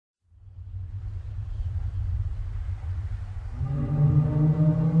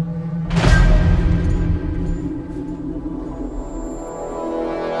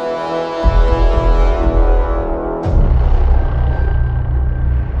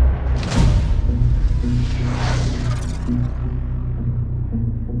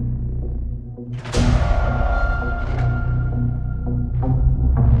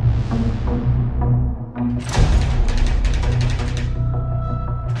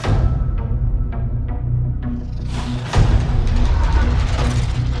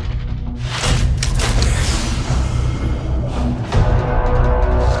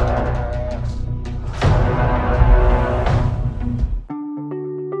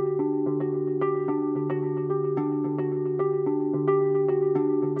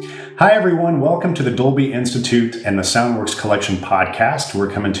Hi, everyone. Welcome to the Dolby Institute and the Soundworks Collection podcast.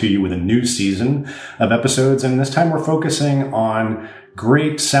 We're coming to you with a new season of episodes, and this time we're focusing on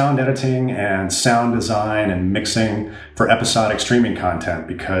great sound editing and sound design and mixing for episodic streaming content,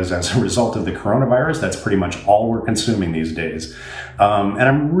 because as a result of the coronavirus, that's pretty much all we're consuming these days. And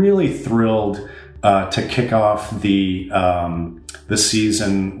I'm really thrilled to kick off the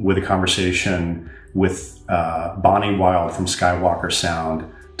season with a conversation with Bonnie Wild from Skywalker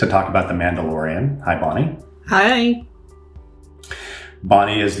Sound to talk about The Mandalorian. Hi, Bonnie. Hi.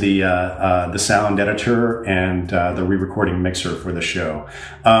 Bonnie is the sound editor and the re-recording mixer for the show.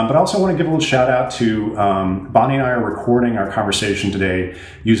 But I also want to give a little shout out to Bonnie and I are recording our conversation today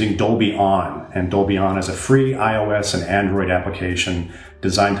using Dolby On. And Dolby On is a free iOS and Android application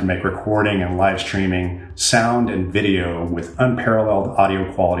designed to make recording and live streaming sound and video with unparalleled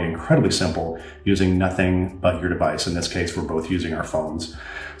audio quality incredibly simple, using nothing but your device. In this case, we're both using our phones.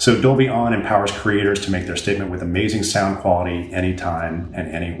 So Dolby On empowers creators to make their statement with amazing sound quality anytime and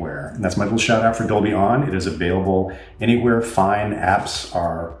anywhere. And that's my little shout out for Dolby On. It is available anywhere fine apps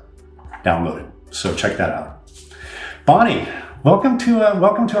are downloaded. So check that out. Bonnie, welcome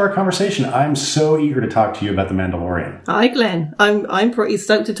to our conversation. I'm so eager to talk to you about The Mandalorian. Hi, Glenn. I'm pretty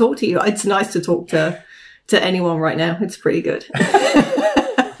stoked to talk to you. It's nice to talk to anyone right now. It's pretty good.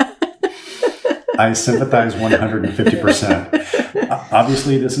 I sympathize 150%.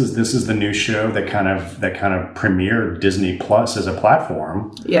 Obviously, this is the new show that kind of premiered Disney Plus as a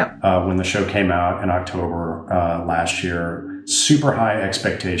platform. Yeah. When the show came out in October last year, super high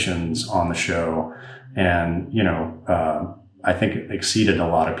expectations on the show, and I think it exceeded a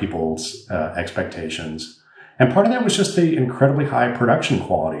lot of people's expectations. And part of that was just the incredibly high production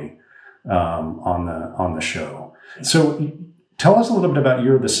quality on the show. So tell us a little bit about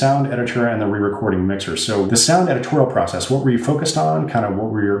you're the sound editor and the re-recording mixer. So the sound editorial process, what were you focused on? Kind of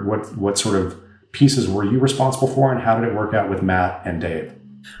what sort of pieces were you responsible for, and how did it work out with Matt and Dave?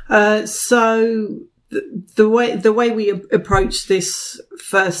 So the way we approached this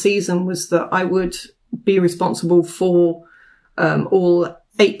first season was that I would be responsible for all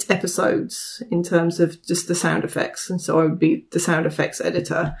 8 episodes in terms of just the sound effects. And so I would be the sound effects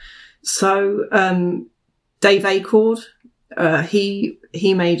editor. So Dave Acord,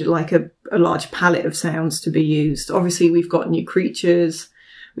 he made like a large palette of sounds to be used. Obviously, we've got new creatures,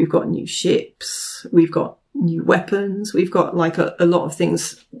 we've got new ships, we've got new weapons, we've got like a lot of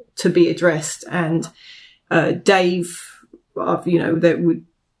things to be addressed. And Dave, that would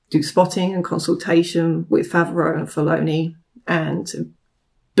do spotting and consultation with Favreau and Filoni, and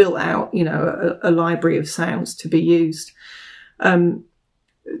built out, a library of sounds to be used.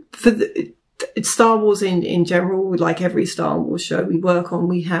 For Star Wars in general, like every Star Wars show we work on,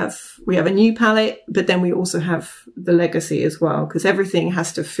 we have a new palette, but then we also have the legacy as well, because everything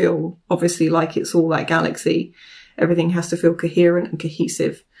has to feel, obviously, like it's all that galaxy. Everything has to feel coherent and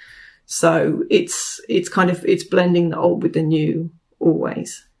cohesive. So it's blending the old with the new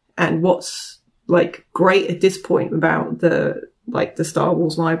always. And what's like great at this point about the Star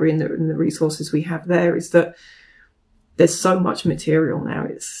Wars library and the resources we have there is that there's so much material now.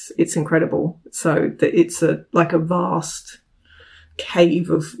 It's incredible. So that it's a vast cave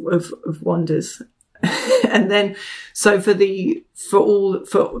of wonders. And then, so for all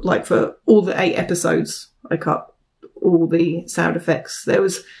the 8 episodes, I cut all the sound effects. There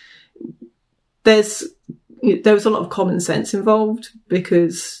was a lot of common sense involved,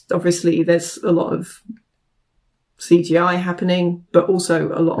 because obviously there's a lot of CGI happening, but also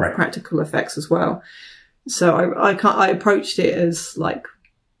a lot of practical effects as well. So I approached it as like,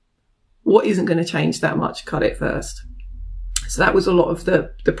 what isn't going to change that much? Cut it first. So that was a lot of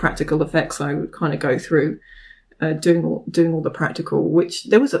the practical effects I would kind of go through, doing all the practical, which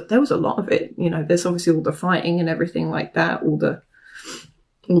there was a lot of it. There's obviously all the fighting and everything like that, all the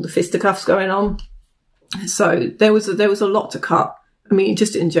fisticuffs going on. So there was a lot to cut. I mean,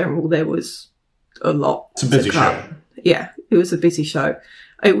 just in general, there was a lot. It's a busy show. Yeah, it was a busy show.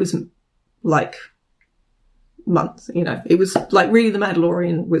 It was like months, it was like really The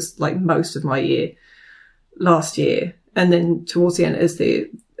Mandalorian was like most of my year last year. And then towards the end, as the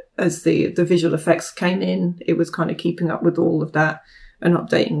as the visual effects came in, it was kind of keeping up with all of that and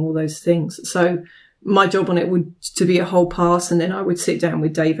updating all those things. So my job on it would to be a whole pass, and then I would sit down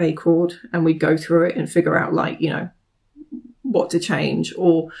with Dave Acord and we'd go through it and figure out, like, you know, what to change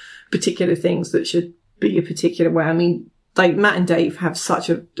or particular things that should be a particular way. I mean, like, Matt and Dave have such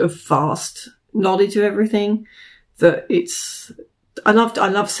a vast knowledge of everything that I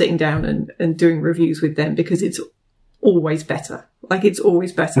love sitting down and doing reviews with them, because it's always better. Like, it's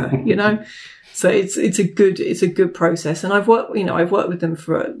always better, you know? So it's a good process. And I've worked with them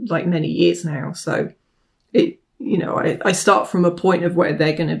for like many years now. So I start from a point of where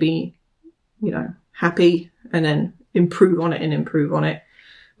they're going to be, you know, happy, and then improve on it.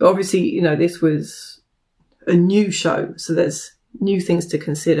 But obviously, you know, this was a new show. So there's new things to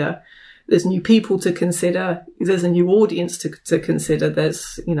consider. There's new people to consider. There's a new audience to consider.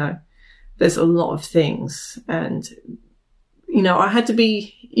 There's a lot of things. And, you know, I had to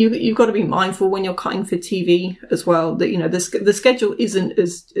be, you've got to be mindful when you're cutting for TV as well, that, you know, the schedule isn't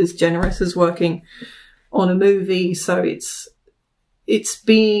as generous as working on a movie. So it's just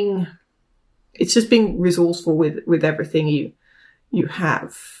being resourceful with everything you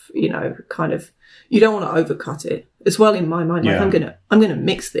have, you know, kind of, you don't want to overcut it as well. In my mind, like, I'm going to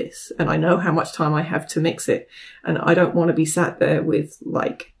mix this, and I know how much time I have to mix it. And I don't want to be sat there with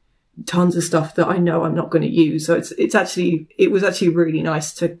like tons of stuff that I know I'm not going to use. So it was actually really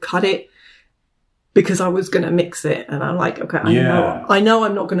nice to cut it, because I was going to mix it, and I'm like, okay, I know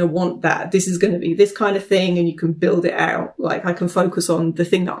I'm not going to want that. This is going to be this kind of thing, and you can build it out. Like, I can focus on the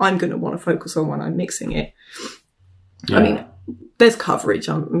thing that I'm going to want to focus on when I'm mixing it. Yeah. I mean, there's coverage.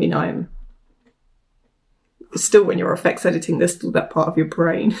 I'm still, when you're effects editing, there's still that part of your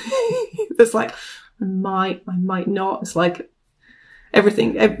brain that's like, I might not. It's like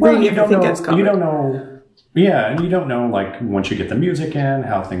everything gets covered. You don't know. Yeah, and you don't know, like, once you get the music in,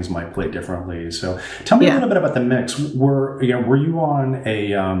 how things might play differently. So tell me a little bit about the mix. Were you on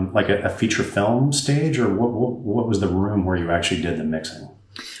a feature film stage, or what was the room where you actually did the mixing?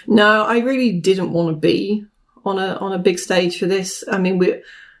 No, I really didn't want to be on a big stage for this. I mean,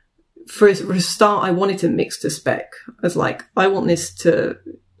 for a start, I wanted to mix to spec. I was like, I want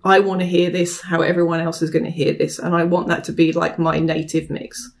to hear this how everyone else is going to hear this, and I want that to be like my native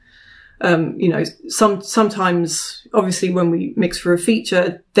mix. You know, sometimes, obviously, when we mix for a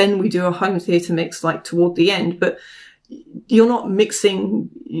feature, then we do a home theatre mix, like, toward the end. But you're not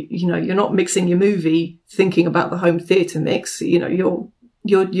mixing your movie thinking about the home theatre mix. You know,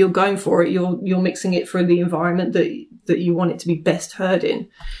 you're going for it. You're mixing it for the environment that you want it to be best heard in.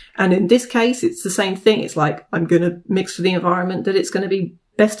 And in this case, it's the same thing. It's like, I'm going to mix for the environment that it's going to be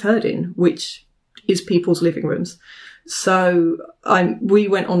best heard in, which is people's living rooms. So we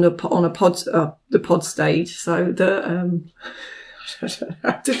went on the pod stage. So the I don't know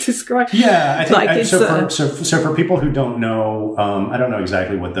how to describe. Yeah, I think so. For people who don't know, I don't know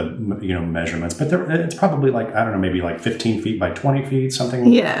exactly what the measurements, but it's probably like, I don't know, maybe like 15 feet by 20 feet, something.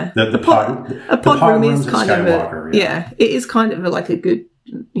 Yeah, the pod room is kind of it is kind of like a good,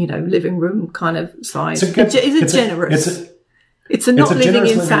 you know, living room kind of size. It's generous. It's a not living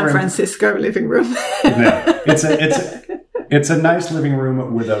in San Francisco living room. No, it's a nice living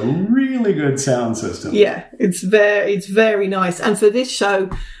room with a really good sound system. Yeah, it's very nice. And for this show,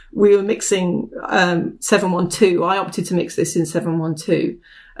 we were mixing 712. I opted to mix this in 712.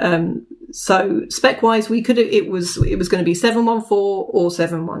 So spec wise, it was going to be 714 or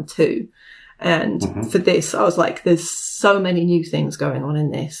 712. And for this, I was like, there's so many new things going on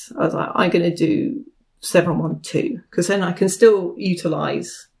in this. I was like, I'm going to do 712, because then I can still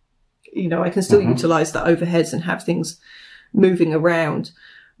utilize the overheads and have things moving around,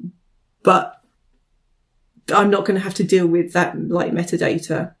 but I'm not going to have to deal with that, like,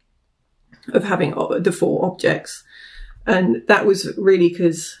 metadata of having the four objects. And that was really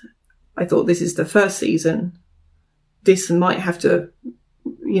because I thought, this is the first season. This might have to,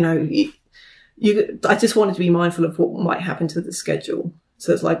 you know, I just wanted to be mindful of what might happen to the schedule.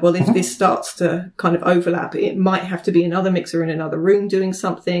 So it's like, well, if this starts to kind of overlap, it might have to be another mixer in another room doing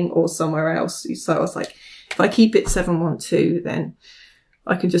something, or somewhere else. So I was like, if I keep it 712, then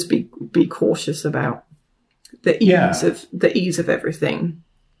I can just be cautious about the ease of everything.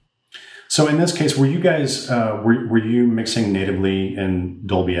 So in this case, were you guys were you mixing natively in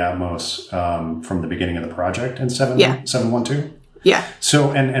Dolby Atmos from the beginning of the project in 712? Yeah.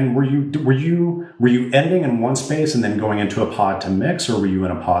 So and were you editing in one space and then going into a pod to mix, or were you in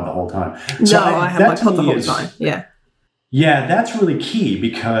a pod the whole time? So I had my pod the whole time. Yeah. Yeah, that's really key,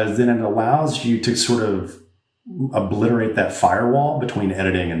 because then it allows you to sort of obliterate that firewall between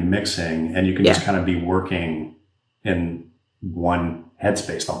editing and mixing, and you can just kind of be working in one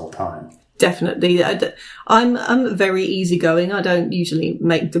headspace the whole time. Definitely. I'm very easygoing. I don't usually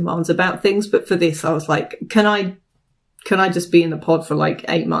make demands about things, but for this, I was like, can I just be in the pod for like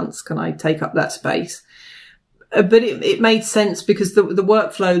 8 months? Can I take up that space? But it made sense because the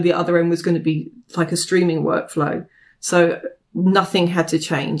workflow, the other end was going to be like a streaming workflow. So nothing had to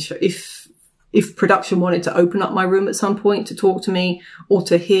change. If production wanted to open up my room at some point to talk to me or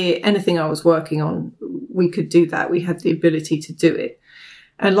to hear anything I was working on, we could do that. We had the ability to do it.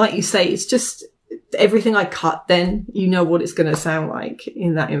 And like you say, it's just everything I cut then, you know what it's going to sound like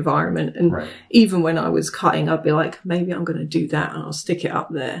in that environment. And right. Even when I was cutting, I'd be like, maybe I'm going to do that and I'll stick it up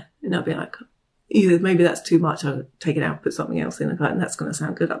there. And I'll be like, either maybe that's too much, I'll take it out, put something else in and that's going to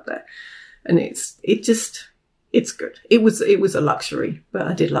sound good up there. And it's good. It was a luxury, but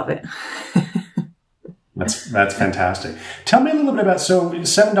I did love it. That's fantastic. Tell me a little bit about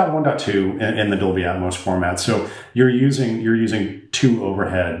 7.1.2 in the Dolby Atmos format. So you're using two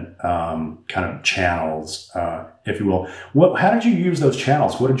overhead kind of channels, if you will. How did you use those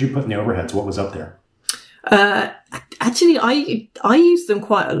channels? What did you put in the overheads? What was up there? Actually, I used them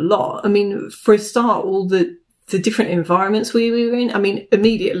quite a lot. I mean, for a start, all the different environments we were in. I mean,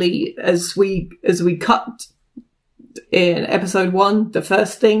 immediately as we cut in episode 1, the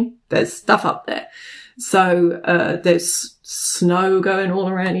first thing, there's stuff up there. So there's snow going all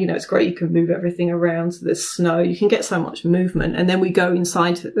around. You know, it's great. You can move everything around. So there's snow. You can get so much movement. And then we go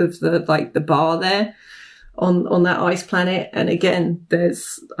inside of the bar there on that ice planet. And again,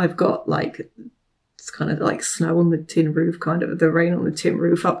 I've got like, it's kind of like snow on the tin roof, kind of the rain on the tin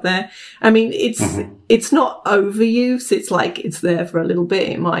roof up there. I mean, it's not overuse. It's like it's there for a little bit.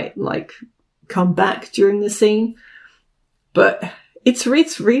 It might like come back during the scene, but it's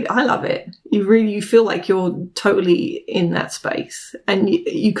really, I love it. You feel like you're totally in that space, and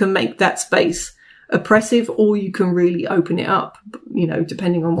you can make that space oppressive, or you can really open it up, you know,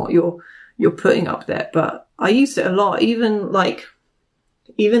 depending on what you're putting up there. But I used it a lot, even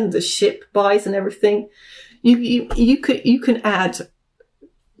the ship buys and everything. You can add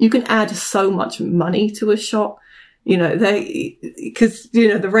so much money to a shot. You know, because, you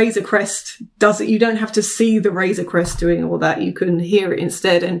know, the Razor Crest does it. You don't have to see the Razor Crest doing all that. You can hear it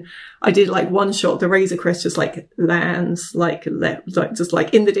instead. And I did like one shot, the Razor Crest just like lands, like just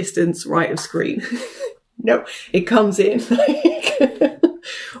like in the distance, right of screen. No, it comes in like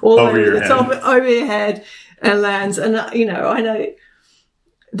all over your head. Over your head and lands. And, you know, I know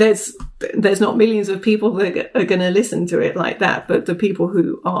there's not millions of people that are going to listen to it like that, but the people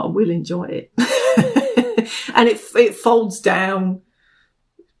who are will enjoy it. And it folds down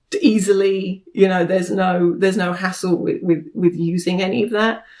easily. You know, there's no hassle with using any of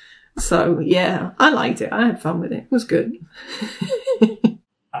that. So yeah, I liked it. I had fun with it. It was good.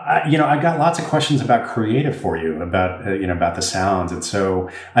 I got lots of questions about creative for you, about the sounds. And so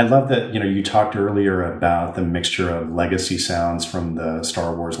I love that, you talked earlier about the mixture of legacy sounds from the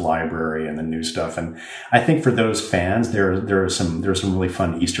Star Wars library and the new stuff. And I think for those fans, there are some really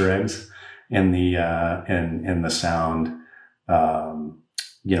fun Easter eggs in the sound,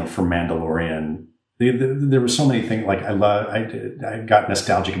 for Mandalorian. There were so many things. Like I got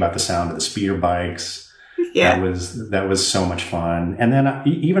nostalgic about the sound of the speeder bikes. Yeah, that was so much fun. And then I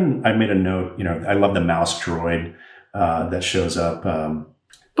made a note. I love the mouse droid that shows up in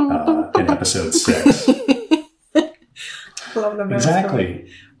episode 6. Love the mouse exactly.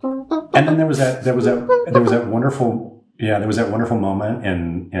 Droid. And then there was that wonderful moment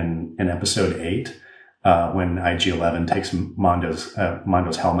in episode 8 when IG-11 takes Mondo's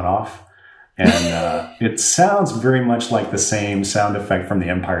helmet off. And it sounds very much like the same sound effect from The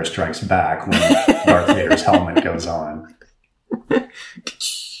Empire Strikes Back when Darth Vader's helmet goes on.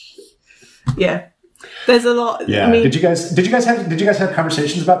 Yeah, there's a lot. Yeah. I mean, did you guys have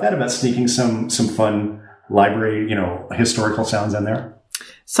conversations about that? About sneaking some fun library, historical sounds in there?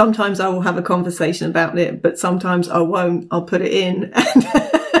 Sometimes I will have a conversation about it, but sometimes I won't. I'll put it in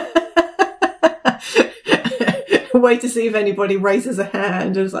and wait to see if anybody raises a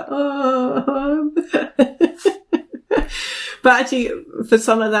hand. And it's like, oh. But actually, for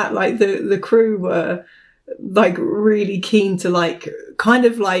some of that, like the crew were like really keen to like kind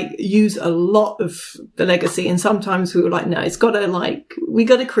of like use a lot of the legacy, and sometimes we were like, no, it's got to we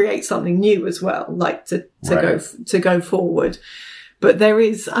got to create something new as well, like to go forward. But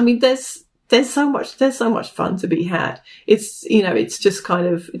there's so much fun to be had. It's just kind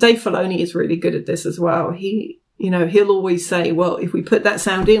of, Dave Filoni is really good at this as well. He'll always say, well, if we put that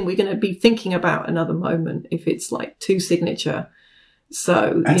sound in, we're going to be thinking about another moment if it's like too signature.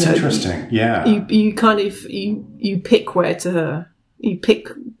 So that's interesting. Yeah. You kind of, you pick where to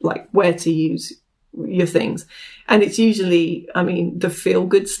use your things. And it's usually, I mean, the feel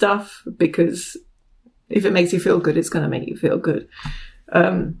good stuff, because if it makes you feel good, it's going to make you feel good.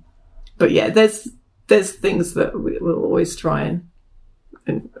 But yeah, there's things that we'll always try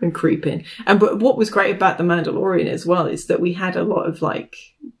and creep in. But what was great about The Mandalorian as well is that we had a lot of like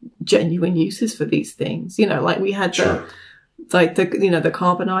genuine uses for these things. You know, like we had the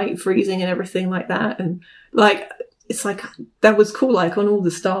carbonite freezing and everything like that. And like, it's like, that was cool. Like on all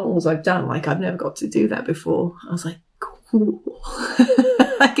the Star Wars I've done, like I've never got to do that before. I was like, cool.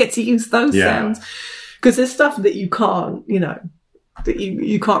 I get to use those sounds. Because there's stuff that you can't, you know, that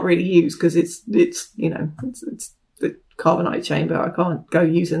you can't really use because it's you know, it's the carbonite chamber. I can't go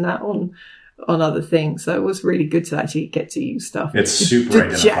using that on other things. So it was really good to actually get to use stuff. It's super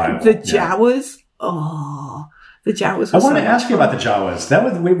identifiable. The Jawas. Oh, the Jawas. I wanted to ask you about the Jawas. That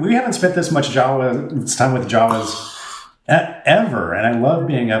was we haven't spent this much time with Jawas ever, and I love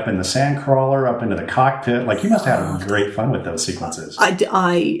being up in the sandcrawler, up into the cockpit. Like, you must have had great fun with those sequences.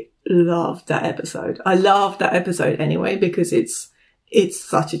 I loved that episode. I loved that episode anyway because it's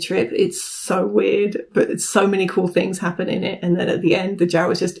such a trip. It's so weird, but it's so many cool things happen in it. And then at the end, the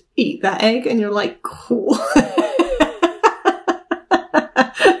Jawas just eat that egg, and you're like, cool.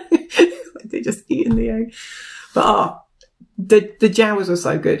 They're just eating the egg. But the Jawas were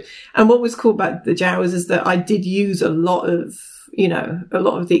so good. And what was cool about the Jawas is that I did use a lot of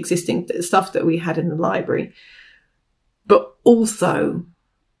the existing stuff that we had in the library. But also,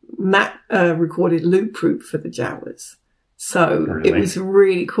 Matt recorded loop proof for the Jawas. So really? It was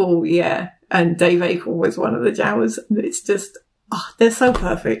really cool, yeah. And Dave Acorn was one of the Jawas. It's just, they're so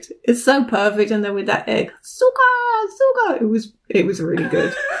perfect. It's so perfect. And then with that egg, suka, it was really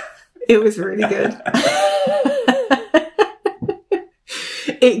good. It was really good.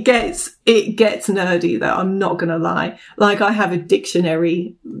 It gets nerdy though. I'm not going to lie. Like, I have a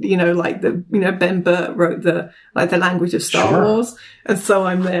dictionary, you know, like Ben Burt wrote the language of Star Wars. And so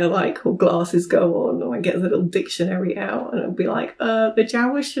I'm there like, all glasses go on, and I get the little dictionary out, and it'll be like, the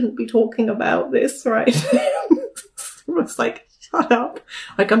Jawas shouldn't be talking about this, right? It's like, shut up.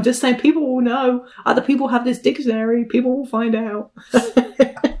 Like, I'm just saying, people will know. Other people have this dictionary. People will find out.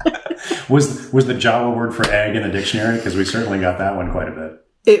 Was the Jawa word for egg in the dictionary? Because we certainly got that one quite a bit.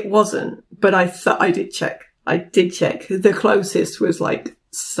 It wasn't, but I did check. The closest was like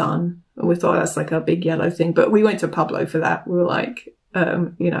sun, and we thought that's like a big yellow thing. But we went to Pablo for that. We were like,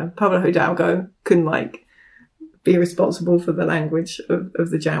 Pablo Hidalgo couldn't like be responsible for the language of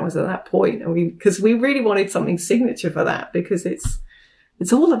the Jawas at that point, and because we really wanted something signature for that, because it's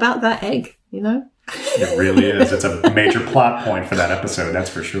all about that egg, you know. It really is. It's a major plot point for that episode. That's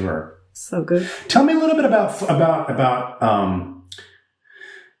for sure. So good. Tell me a little bit about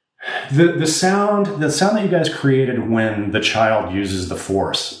the sound that you guys created when the child uses the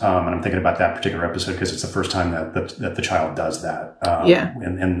Force. And I'm thinking about that particular episode because it's the first time that the child does that.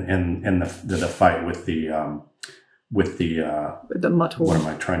 In the fight with the Mudhorn. What am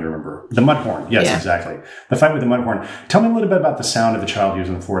I trying to remember? The Mudhorn. Yes, exactly. The fight with the Mudhorn. Tell me a little bit about the sound of the child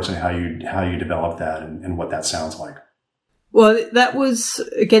using the Force and how you developed that and what that sounds like. Well, that was,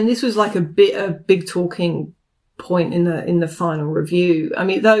 again, this was like a big talking point in the final review. I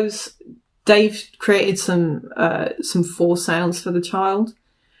mean, Dave created some Force sounds for the child,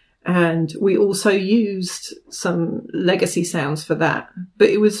 and we also used some legacy sounds for that. But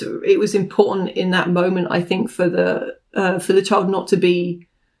it was important in that moment, I think, for the child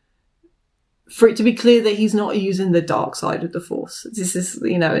for it to be clear that he's not using the dark side of the Force. This is,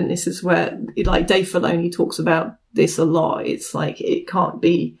 and this is where, like, Dave Filoni talks about this a lot. It's like, it can't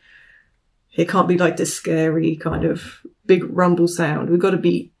be like the scary kind of big rumble sound. We've got to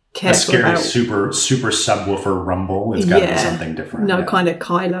be careful. A scary super subwoofer rumble. It's got to be something different. No, kind of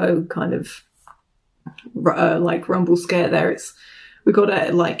Kylo, kind of like rumble scare there. We've got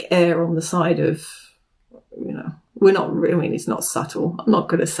to like air on the side of, we're not, I mean, it's not subtle. I'm not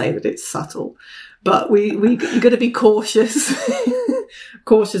going to say that it's subtle, but we got to be cautious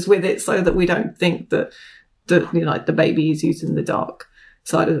with it so that we don't think that the baby is using the dark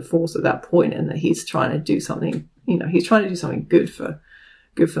side of the Force at that point, and that he's trying to do something, good for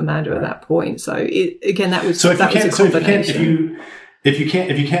Mando at that point. So if you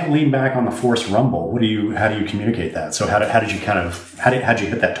can't lean back on the Force rumble, how do you communicate that? So how did you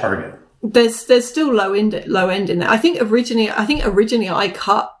hit that target? There's still low end in there. I think originally I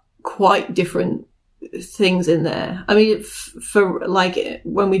cut quite different things in there. I mean, for like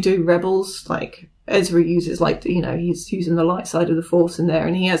when we do Rebels, like Ezra uses he's using the light side of the Force in there,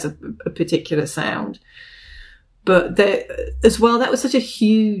 and he has a particular sound. But there as well, that was such a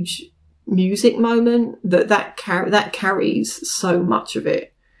huge music moment that carries so much of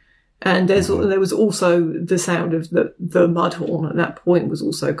it. And there was also the sound of the mud horn at that point was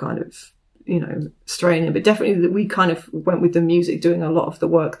also kind of, straining. But definitely that we kind of went with the music, doing a lot of the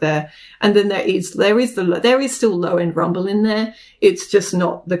work there. And then there is still low end rumble in there. It's just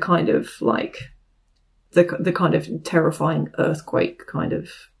not the kind of like the kind of terrifying earthquake kind of,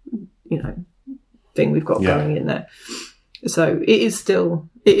 thing we've got going in there. So it is still,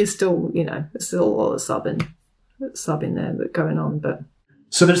 there's still a lot of sub in there that going on, but.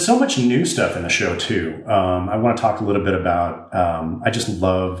 So there's so much new stuff in the show too. I want to talk a little bit about, I just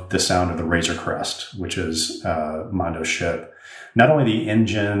love the sound of the Razor Crest, which is Mando's ship. Not only the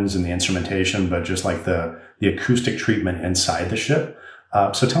engines and the instrumentation, but just like the acoustic treatment inside the ship.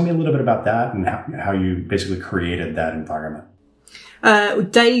 So tell me a little bit about that and how you basically created that environment.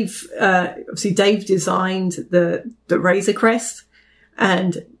 Dave designed the Razor Crest,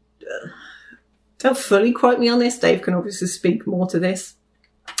 and don't fully quote me on this. Dave can obviously speak more to this.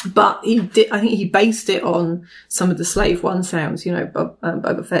 But I think he based it on some of the Slave One sounds,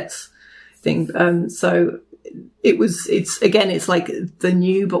 Boba Fett's thing. So it's like the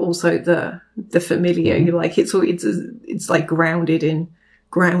new, but also the familiar. You like it's like grounded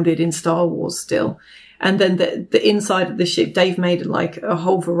in Star Wars still. And then the inside of the ship, Dave made like a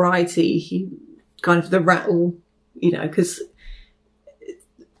whole variety. He kind of the rattle, because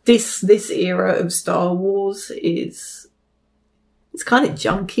this era of Star Wars it's kind of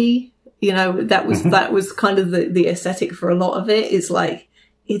junky, that was kind of the aesthetic for a lot of it. Is like,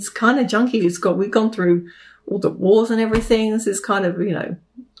 it's kind of junky. We've gone through all the wars and everything. This is kind of,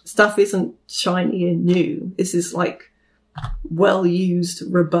 stuff isn't shiny and new. This is like well-used,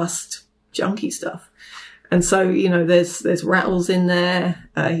 robust, junky stuff. And so, there's rattles in there.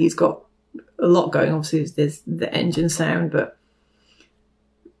 He's got a lot going. Obviously, there's the engine sound, but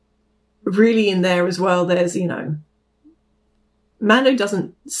really in there as well, there's, Mando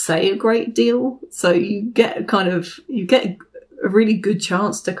doesn't say a great deal, so you get a really good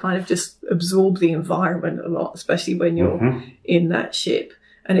chance to kind of just absorb the environment a lot, especially when you're in that ship.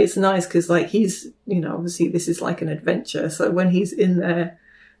 And it's nice because like he's, obviously this is like an adventure. So when he's in there,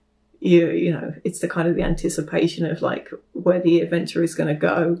 it's the kind of the anticipation of like where the adventure is going to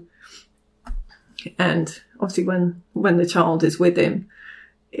go. And obviously when the child is with him,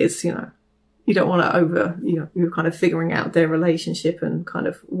 it's, you don't want to you're kind of figuring out their relationship and kind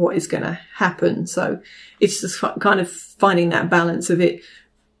of what is going to happen. So it's just kind of finding that balance of it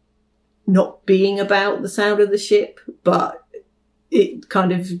not being about the sound of the ship, but it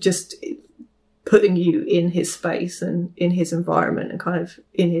kind of just putting you in his space and in his environment and kind of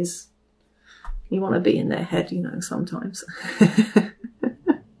you want to be in their head, sometimes.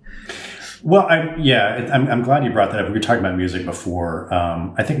 Well, I'm glad you brought that up. We were talking about music before.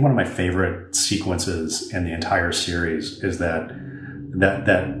 I think one of my favorite sequences in the entire series is that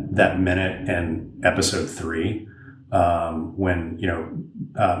minute in episode 3, when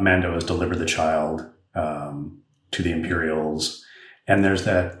Mando has delivered the child to the Imperials, and there's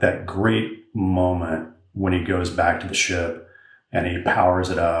that great moment when he goes back to the ship and he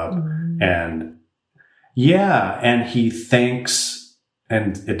powers it up, and he thanks.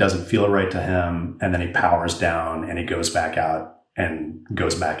 And it doesn't feel right to him. And then he powers down and he goes back out and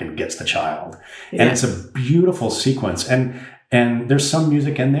goes back and gets the child. Yeah. And it's a beautiful sequence. And there's some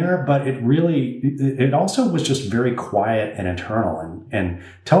music in there, but it also was just very quiet and internal. And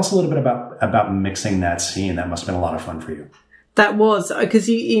tell us a little bit about mixing that scene. That must have been a lot of fun for you. That was because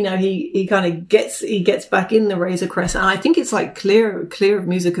he kind of gets back in the Razor Crest. And I think it's like clear of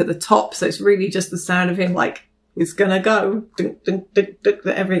music at the top. So it's really just the sound of him like, it's gonna go, dun, dun, dun, dun,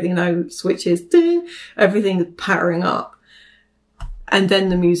 dun, everything, switches, ding, everything's powering up. And then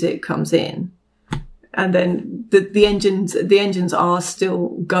the music comes in. And then the engines are still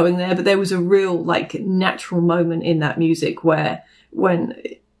going there, but there was a real, like, natural moment in that music where when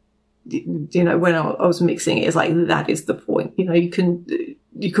I was mixing it, it's like, that is the point. You can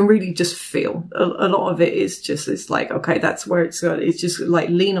really just feel a lot of it is just, it's like, okay, that's where it's going. It's just like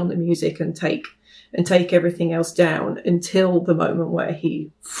lean on the music and take everything else down until the moment where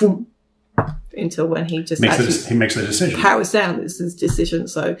until when he just he makes the decision, powers down. It's his decision.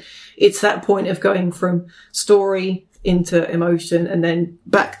 So it's that point of going from story into emotion and then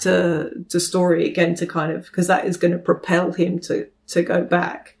back to story again to kind of, because that is going to propel him to go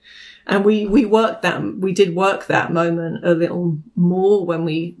back. And we did work that moment a little more when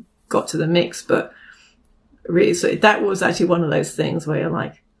we got to the mix, but really, so that was actually one of those things where you're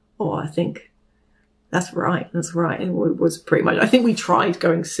like, oh, I think that's right. And it was pretty much, I think we tried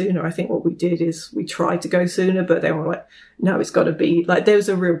going sooner. I think what we did is we tried to go sooner, but then we're like, no, it's got to be like, there was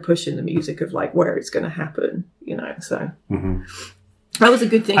a real push in the music of like where it's going to happen, so. Mm-hmm. That was a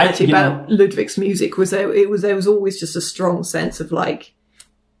good thing actually about Ludwig's music, was there was always just a strong sense of like,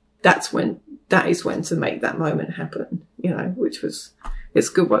 that is when to make that moment happen, which was, it's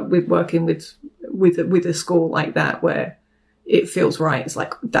good with working with a score like that where it feels right. It's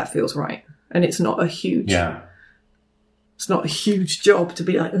like, that feels right. And it's not a huge, it's not a huge job to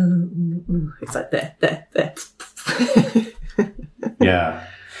be like, it's like there. Yeah.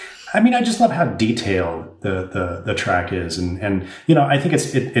 I mean, I just love how detailed the track is, and I think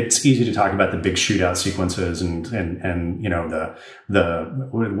it's easy to talk about the big shootout sequences and the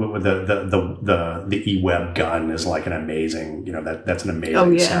E-Web gun is like an amazing, that's an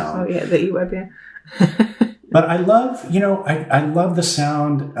amazing sound. Oh yeah, the E-Web, yeah. But I love, I love the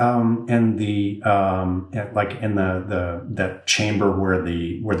sound in the like in the that chamber where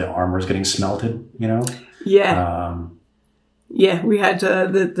the armor is getting smelted, Yeah. Yeah, we had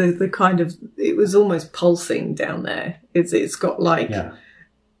the kind of, it was almost pulsing down there. It's got like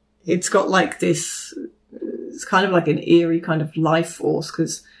this, it's kind of like an eerie kind of life force,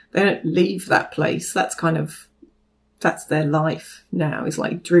 because they don't leave that place. That's their life now. It's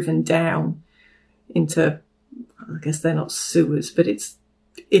like driven down into, I guess they're not sewers, but it's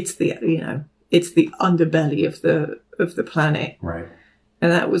the it's the underbelly of the planet. Right.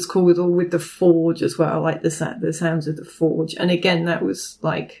 And that was cool with the forge as well, like the sounds of the forge. And again, that was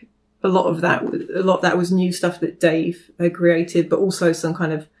like a lot of that was new stuff that Dave had created, but also some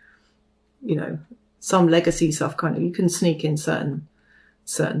kind of, some legacy stuff. Kind of, you can sneak in certain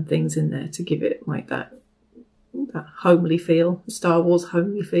things in there to give it like that homely feel, Star Wars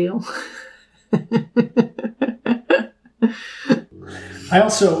homely feel. I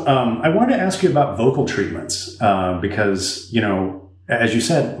also I wanted to ask you about vocal treatments because as you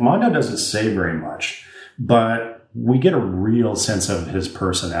said, Mondo doesn't say very much, but we get a real sense of his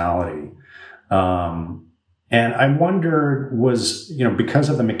personality. And I wondered, was, because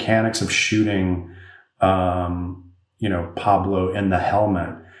of the mechanics of shooting, Pablo in the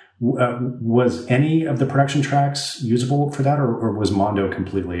helmet, was any of the production tracks usable for that, or was Mondo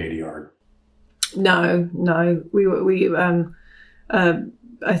completely ADR? No.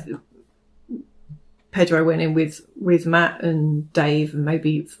 Pedro went in with Matt and Dave and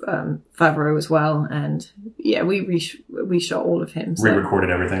maybe Favreau as well, and we shot all of him. So. Re-recorded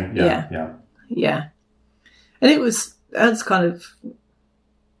everything. Yeah. And that's kind of,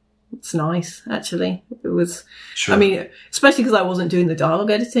 it's nice actually. It was. Sure. I mean, especially because I wasn't doing the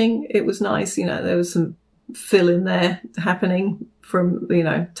dialogue editing, it was nice. There was some fill in there happening from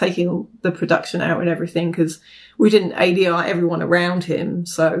taking the production out and everything, because we didn't ADR everyone around him,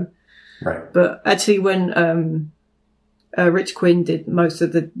 so. Right. But actually, when Rich Quinn did most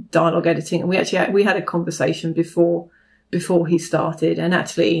of the dialogue editing, and we had a conversation before he started, and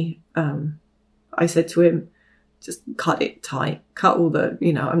actually, I said to him, just cut it tight, cut all the,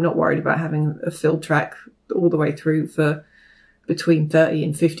 I'm not worried about having a fill track all the way through for between 30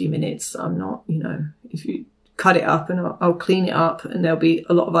 and 50 minutes. I'm not, if you cut it up, and I'll clean it up, and there'll be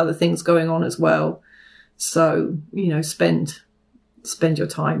a lot of other things going on as well. So, spend your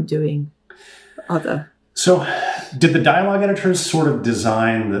time doing other. So did the dialogue editors sort of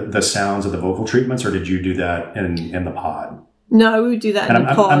design the sounds of the vocal treatments, or did you do that in the pod? No, we would do that in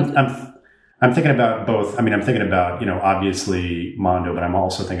the pod. I'm thinking about both. I mean, I'm thinking about, obviously Mondo, but I'm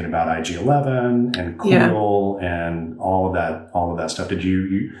also thinking about IG-11 and Cool and all of that stuff. Did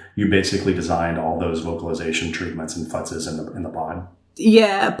you basically designed all those vocalization treatments and futzes in the pod?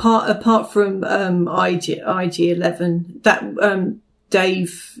 Yeah, apart from IG-11, that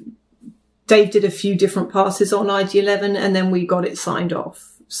Dave did a few different passes on IG-11, and then we got it signed off.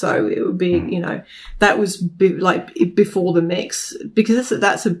 So it would be, that was before the mix, because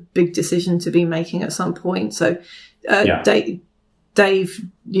that's a big decision to be making at some point. So Dave,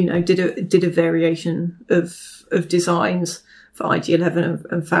 did a variation of designs for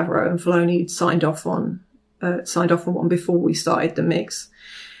IG-11 and Favreau, and Filoni signed off on one before we started the mix.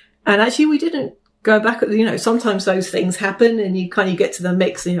 And actually, we didn't go back. Sometimes those things happen, and you kind of get to the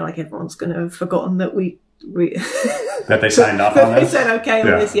mix, and you're like, everyone's going to have forgotten that we that they signed off on this. They said okay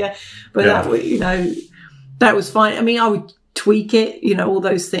on this, but that was fine. I mean, I would tweak it, all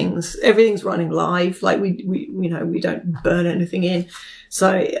those things. Everything's running live, like we don't burn anything in,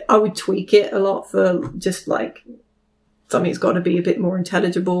 so I would tweak it a lot for just like something's got to be a bit more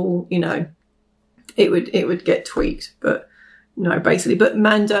intelligible. It would get tweaked, but no, basically. But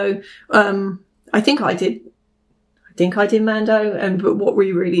Mando, I think I did Mando, but what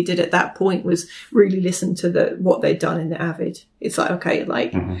we really did at that point was really listen to what they'd done in the Avid. It's like, okay,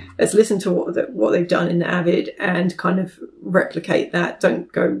 let's listen to what they've done in the Avid and kind of replicate that. Don't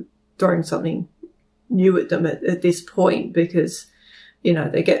go throwing something new at them at this point, because you know,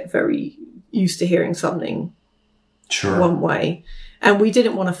 they get very used to hearing something Sure. one way. And we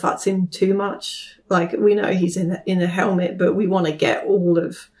didn't want to futz him too much. Like, we know he's in a helmet, but we want to get all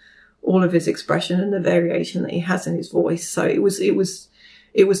of his expression and the variation that he has in his voice. So it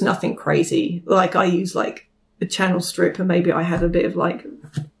was nothing crazy. Like, I used like a channel strip, and maybe I had a bit of like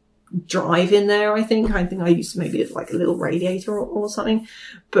drive in there. I think I used maybe like a little radiator or something,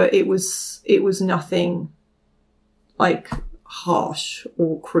 but it was nothing like harsh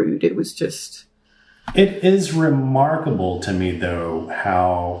or crude. It was just. It is remarkable to me, though,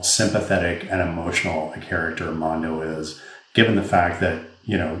 how sympathetic and emotional a character Mondo is, given the fact that,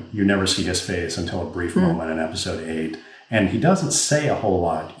 you know, you never see his face until a brief moment in episode 8. And he doesn't say a whole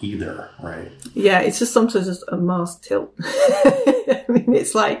lot either, right? Yeah, it's just sometimes just a mask tilt. I mean,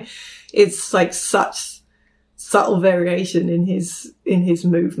 it's like such subtle variation in his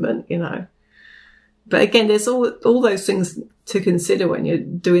movement, you know. But again, there's all those things to consider when you're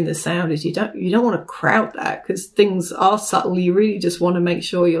doing the sound. Is you don't want to crowd that, because things are subtle. You really just want to make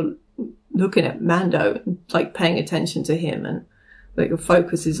sure you're looking at Mando, like paying attention to him, and that your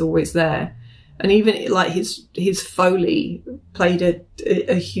focus is always there. And even like his Foley played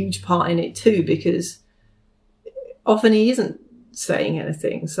a huge part in it too, because often he isn't saying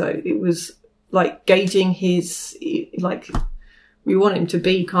anything. So it was like gauging his, like, we want him to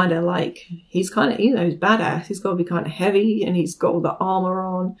be kind of like, he's kind of, you know, he's badass. He's got to be kind of heavy, and he's got all the armor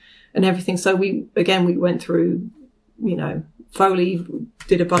on and everything. So we went through, you know, Foley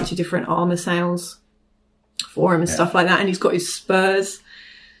did a bunch of different armor sounds for him and stuff like that. And he's got his spurs,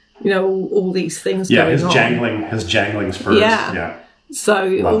 you know, all these things going on. His jangling spurs. Yeah.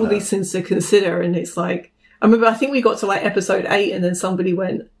 So all these things to consider. And it's like, I think we got to like episode 8, and then somebody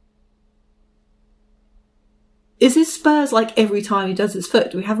went, is his spurs like every time he does his foot?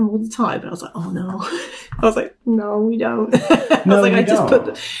 Do we have them all the time? And I was like, oh no. I was like, no, we don't. I just put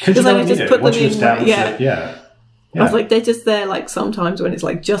them in. Yeah. I was like, they're just there like sometimes when it's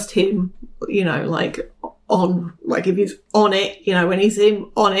like just him, you know, like on, like if he's on it, you know, when he's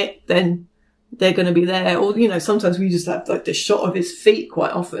him on it, then they're going to be there. Or, you know, sometimes we just have like the shot of his feet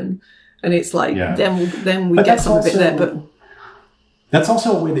quite often. And it's like, then we get some of it there. But that's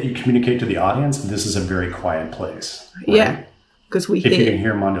also a way that you communicate to the audience that this is a very quiet place. Right? Yeah, because if you can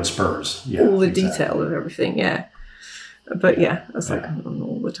hear Mondo spurs, all the detail of everything. Yeah, but I was like, not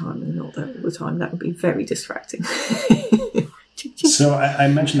all the time, and not that all the time. That would be very distracting. So I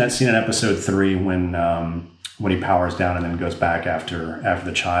mentioned that scene in episode 3 when he powers down and then goes back after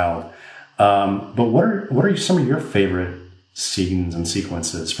the child. But what are some of your favorite scenes and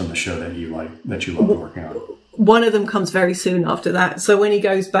sequences from the show that you love working on? One of them comes very soon after that. So when he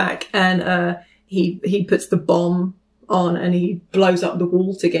goes back and he puts the bomb on and he blows up the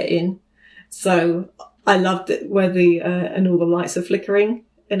wall to get in. So I loved it where and all the lights are flickering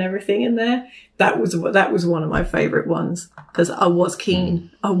and everything in there. That was one of my favorite ones, because I was keen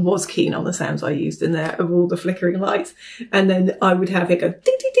on the sounds I used in there of all the flickering lights. And then I would have it go ding,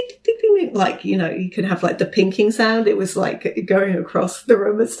 ding, ding, ding, ding, ding. Like, you know, you could have like the pinking sound. It was like going across the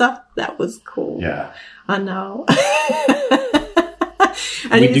room and stuff. That was cool. Yeah. I know.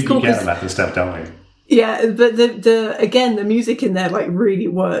 And we do forget about this stuff, don't we? Yeah, but the music in there like really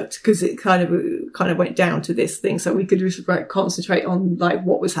worked, because it kind of went down to this thing, so we could just like concentrate on like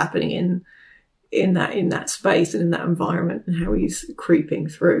what was happening in that space and in that environment and how he's creeping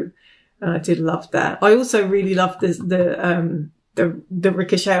through. And I did love that. I also really loved the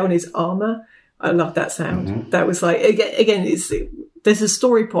ricochet on his armor. I love that sound. Mm-hmm. That was like again there's a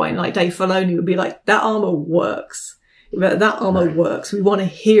story point, like Dave Filoni would be like, that armor works. That armor works. We want to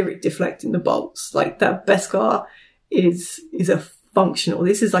hear it deflecting the bolts. Like that Beskar is a functional.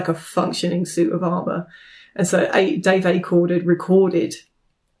 This is like a functioning suit of armor. And so Dave Acord had recorded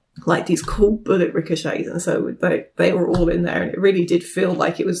like these cool bullet ricochets, and so they were all in there, and it really did feel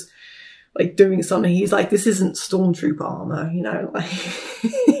like it was like doing something. He's like, this isn't stormtrooper armor, you know. Like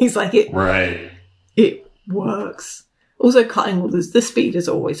he's like, it works. Also, cutting all the speeders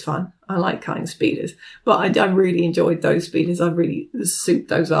are always fun. I like cutting speeders, but I really enjoyed those speeders. I really souped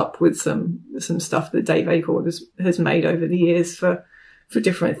those up with some stuff that Dave Acord has made over the years for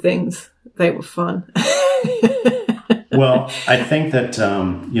different things. They were fun. Well, I think that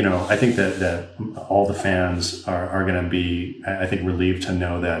that all the fans are going to be, I think, relieved to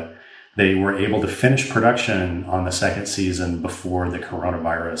know that they were able to finish production on the second season before the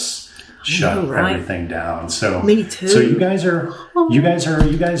coronavirus shut everything down. So me too. So you guys are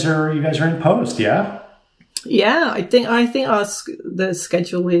in post, yeah? Yeah, I think the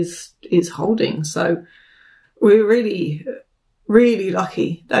schedule is holding. So we're really, really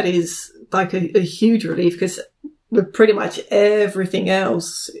lucky. That is like a huge relief, because pretty much everything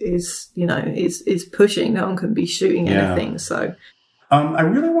else is, is pushing. No one can be shooting anything. So. I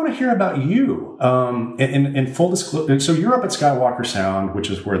really want to hear about you. In full disclosure, so you're up at Skywalker Sound, which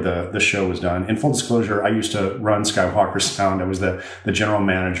is where the show was done. In full disclosure, I used to run Skywalker Sound. I was the general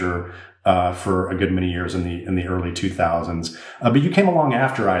manager for a good many years in the early 2000s. But you came along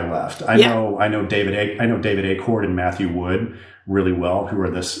after I left. I know David Acord and Matthew Wood really well, who are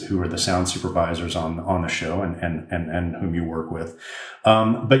the sound supervisors on the show and whom you work with.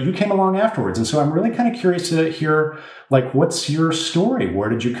 But you came along afterwards. And so I'm really kind of curious to hear, like, what's your story? Where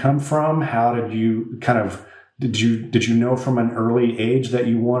did you come from? How did you did you know from an early age that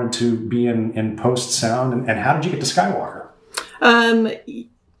you wanted to be in post sound? And how did you get to Skywalker?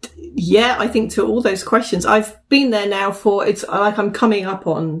 Yeah, I think to all those questions, I've been there now for, it's like I'm coming up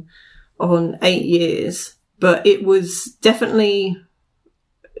on 8 years. But it was definitely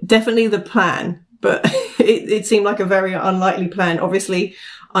the plan, but it seemed like a very unlikely plan. Obviously,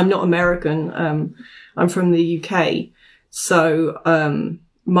 I'm not American. I'm from the UK. So,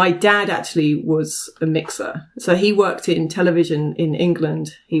 my dad actually was a mixer. So he worked in television in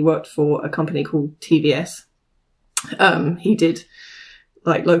England. He worked for a company called TVS. He did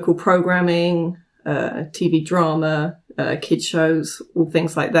like local programming, TV drama, kid shows, all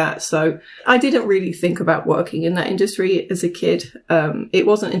things like that. So I didn't really think about working in that industry as a kid. It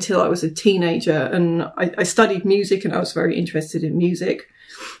wasn't until I was a teenager and I studied music and I was very interested in music.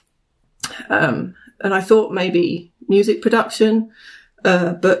 And I thought maybe music production.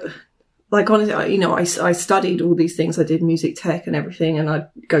 But like, honestly, I studied all these things. I did music tech and everything, and I'd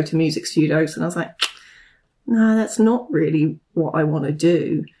go to music studios and I was like, no, that's not really what I want to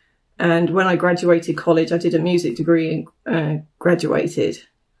do. And when I graduated college, I did a music degree and graduated.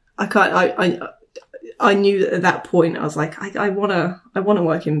 I knew that at that point I was like, I want to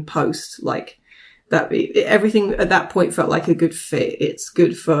work in post. Like that, everything at that point felt like a good fit. It's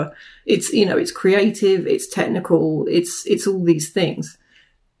good for, it's creative, it's technical, it's all these things.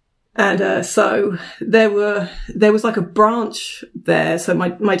 And so there was like a branch there. So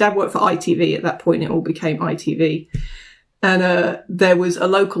my dad worked for ITV at that point. It all became ITV. And there was a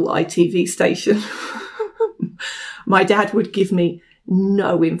local ITV station. My dad would give me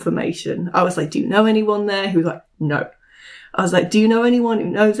no information. I was like, do you know anyone there? He was like, no. I was like, do you know anyone who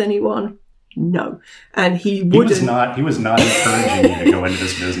knows anyone? No. And he wouldn't. He was not encouraging you to go into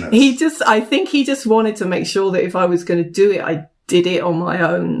this business. I think he just wanted to make sure that if I was going to do it, I did it on my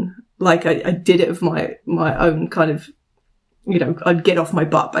own. Like I did it of my own kind of, I'd get off my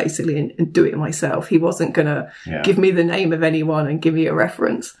butt basically and do it myself. He wasn't going to give me the name of anyone and give me a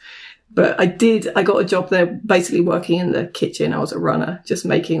reference. But I got a job there basically working in the kitchen. I was a runner, just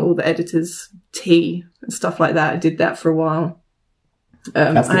making all the editors tea and stuff like that. I did that for a while.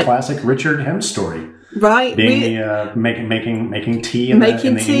 That's the classic Richard Hemmes story. Right. Being making tea in the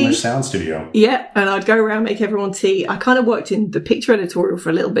English sound studio. Yeah. And I'd go around, make everyone tea. I kind of worked in the picture editorial for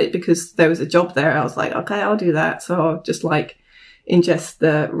a little bit because there was a job there. I was like, okay, I'll do that. So I'll just like ingest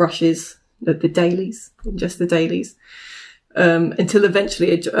the rushes, the dailies, ingest the dailies. Until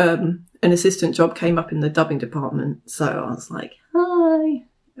eventually an assistant job came up in the dubbing department. So I was like, hi.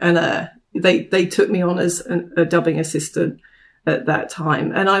 And they took me on as a dubbing assistant at that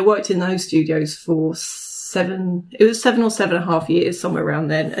time. And I worked in those studios for 7 or 7.5 years, somewhere around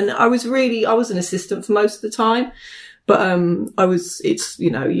then. And I was an assistant for most of the time. But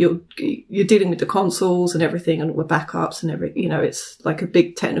you're dealing with the consoles and everything and all the backups and it's like a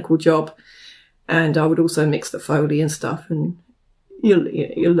big technical job. And I would also mix the Foley and stuff, and you're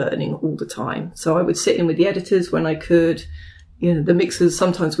learning all the time. So I would sit in with the editors when I could. The mixers,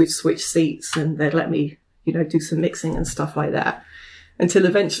 sometimes we'd switch seats and they'd let me, do some mixing and stuff like that. Until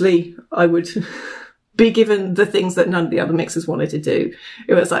eventually I would be given the things that none of the other mixers wanted to do.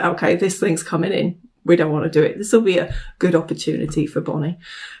 It was like, okay, this thing's coming in. We don't want to do it. This will be a good opportunity for Bonnie.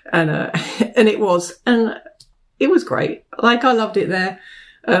 And it was. And it was great. Like, I loved it there.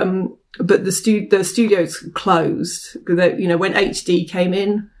 But the studios closed. When HD came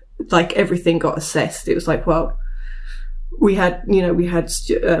in, like everything got assessed. It was like, well, we had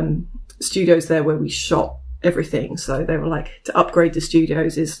studios there where we shot everything. So they were like, to upgrade the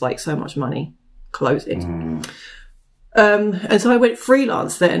studios is like so much money. Close it. And so I went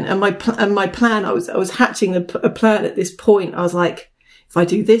freelance then. And my plan, I was hatching a plan at this point. I was like, if I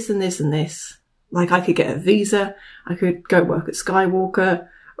do this and this and this, like I could get a visa. I could go work at Skywalker.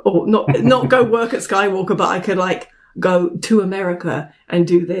 Or not go work at Skywalker, but I could like go to America and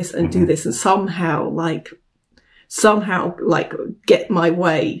do this and do this and somehow get my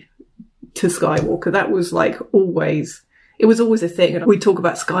way to Skywalker. That was like always, it was always a thing. And we'd talk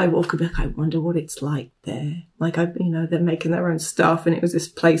about Skywalker, be like, I wonder what it's like there. Like, they're making their own stuff. And it was this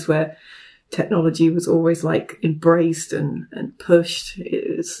place where technology was always like embraced and pushed.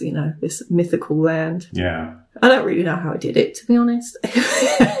 It was, this mythical land. Yeah. I don't really know how I did it, to be honest.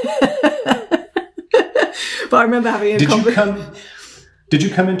 But I remember having a conversation. Did you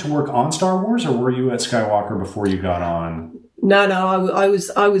come into work on Star Wars, or were you at Skywalker before you got on? No, I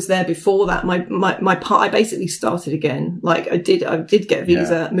was there before that. I basically started again. Like I did get a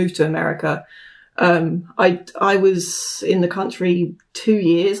visa, moved to America. I was in the country 2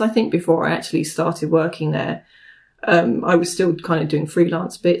 years, I think, before I actually started working there. I was still kind of doing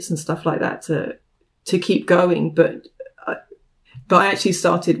freelance bits and stuff like that to keep going, but I actually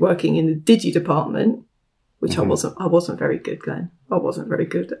started working in the digi department, which I wasn't very good, Glenn. I wasn't very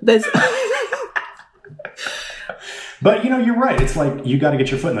good. But you're right. It's like you got to get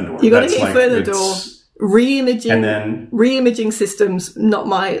your foot in the door. You got to get your foot in the door. Re-imaging systems, not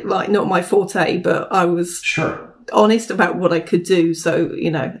my forte, but I was honest about what I could do. So,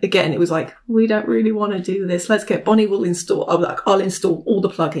 again, it was like, we don't really want to do this. Let's get Bonnie will install. I'll install all the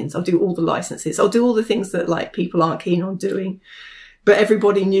plugins. I'll do all the licenses. I'll do all the things that like people aren't keen on doing. But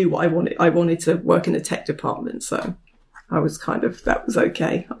everybody knew what I wanted. I wanted to work in the tech department. So I was that was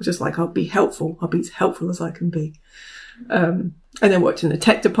okay. I was just like, I'll be helpful. I'll be as helpful as I can be. And then worked in the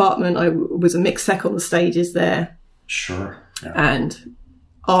tech department. I was a mix tech on the stages there. Sure. Yeah. And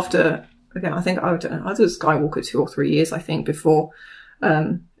after, again, I think, I was Skywalker 2 or 3 years, I think, before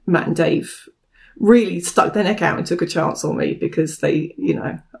Matt and Dave really stuck their neck out and took a chance on me because they,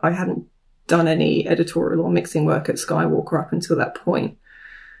 I hadn't done any editorial or mixing work at Skywalker up until that point.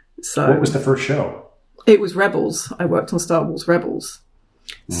 So what was the first show? It was Rebels. I worked on Star Wars Rebels.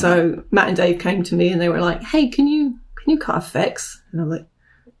 Mm. So Matt and Dave came to me and they were like, hey, can you cut effects? And I'm like,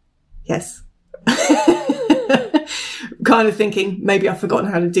 yes. Kind of thinking, maybe I've forgotten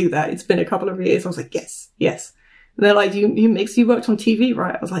how to do that. It's been a couple of years. I was like, yes. And they're like, you worked on TV,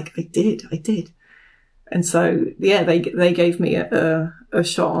 right? I was like, I did. And so, yeah, they gave me a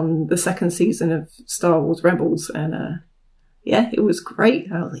shot on the second season of Star Wars Rebels. And, it was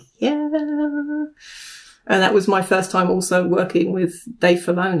great. I was like, yeah. And that was my first time also working with Dave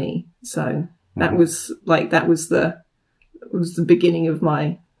Filoni. So that was the beginning of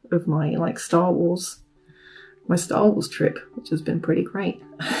my like Star Wars trip, which has been pretty great.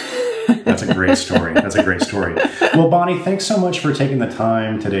 That's a great story. Well, Bonnie, thanks so much for taking the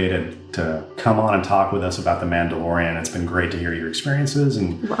time today to come on and talk with us about The Mandalorian. It's been great to hear your experiences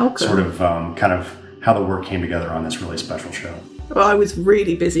and sort of kind of how the work came together on this really special show. Well, I was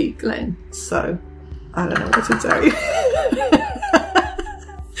really busy, Glenn, so I don't know what to tell you.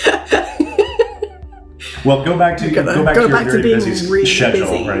 Well, go back to your very busy really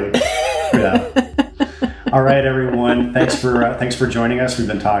schedule, busy. Right? Yeah. All right, everyone. Thanks for joining us. We've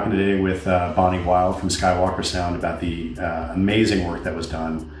been talking today with Bonnie Wild from Skywalker Sound about the amazing work that was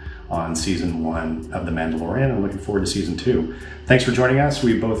done on season 1 of The Mandalorian, and looking forward to season 2. Thanks for joining us.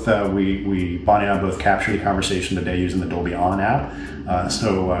 We both, Bonnie and I both captured the conversation today using the Dolby On app.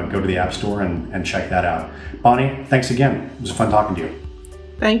 So go to the App Store and check that out. Bonnie, thanks again. It was fun talking to you.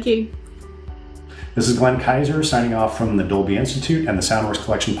 Thank you. This is Glenn Kaiser signing off from the Dolby Institute and the Soundworks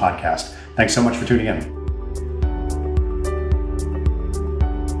Collection podcast. Thanks so much for tuning in.